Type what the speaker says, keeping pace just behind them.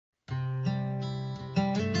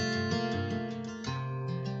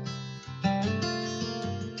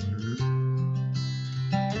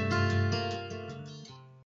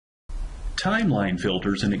Timeline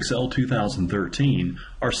filters in Excel 2013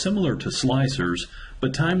 are similar to slicers,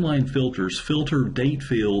 but timeline filters filter date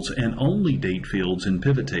fields and only date fields in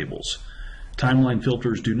PivotTables. Timeline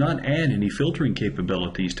filters do not add any filtering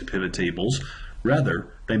capabilities to PivotTables. Rather,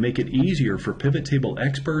 they make it easier for PivotTable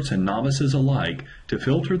experts and novices alike to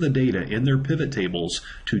filter the data in their PivotTables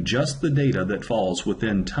to just the data that falls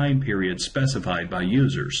within time periods specified by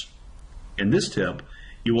users. In this tip,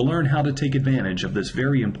 you will learn how to take advantage of this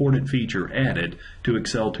very important feature added to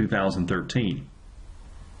Excel 2013.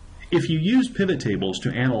 If you use PivotTables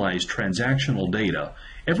to analyze transactional data,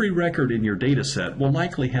 every record in your data set will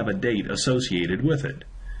likely have a date associated with it.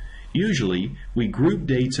 Usually, we group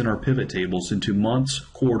dates in our PivotTables into months,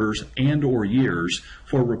 quarters, and/or years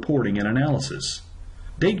for reporting and analysis.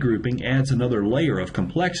 Date grouping adds another layer of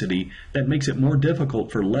complexity that makes it more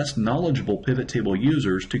difficult for less knowledgeable PivotTable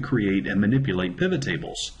users to create and manipulate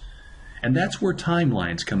PivotTables. And that's where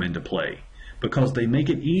timelines come into play, because they make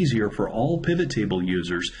it easier for all PivotTable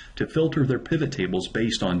users to filter their PivotTables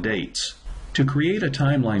based on dates. To create a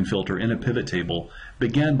timeline filter in a PivotTable,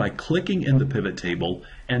 begin by clicking in the PivotTable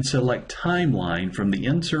and select Timeline from the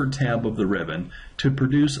Insert tab of the ribbon to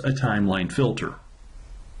produce a timeline filter.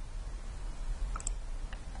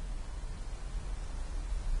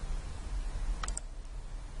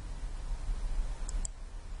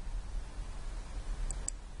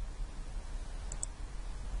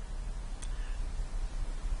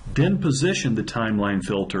 Then position the timeline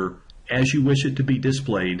filter as you wish it to be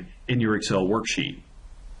displayed in your Excel worksheet.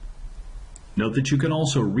 Note that you can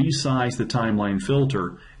also resize the timeline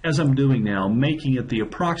filter, as I'm doing now, making it the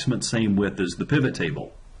approximate same width as the pivot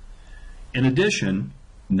table. In addition,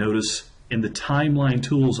 notice in the Timeline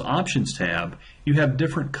Tools Options tab, you have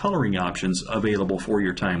different coloring options available for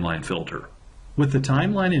your timeline filter. With the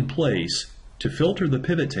timeline in place, to filter the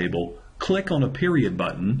pivot table, click on a period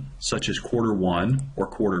button, such as quarter 1 or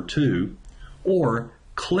quarter 2, or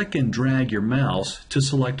click and drag your mouse to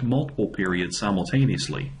select multiple periods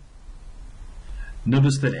simultaneously.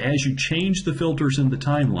 Notice that as you change the filters in the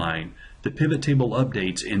timeline, the pivot table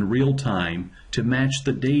updates in real time to match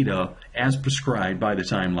the data as prescribed by the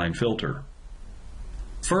timeline filter.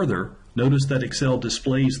 Further, notice that Excel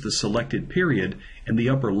displays the selected period in the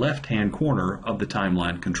upper left-hand corner of the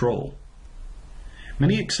timeline control.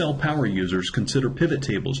 Many Excel power users consider pivot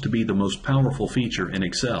tables to be the most powerful feature in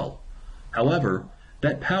Excel. However,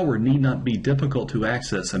 that power need not be difficult to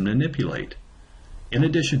access and manipulate. In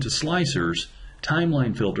addition to slicers,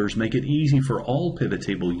 timeline filters make it easy for all pivot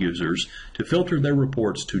table users to filter their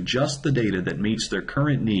reports to just the data that meets their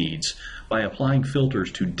current needs by applying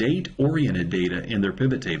filters to date-oriented data in their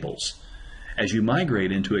pivot tables. As you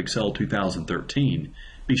migrate into Excel 2013,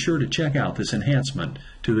 be sure to check out this enhancement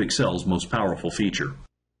to Excel's most powerful feature.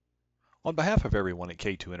 On behalf of everyone at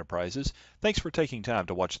K2 Enterprises, thanks for taking time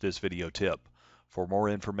to watch this video tip. For more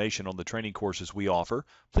information on the training courses we offer,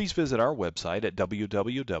 please visit our website at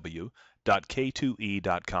www.k2e.com.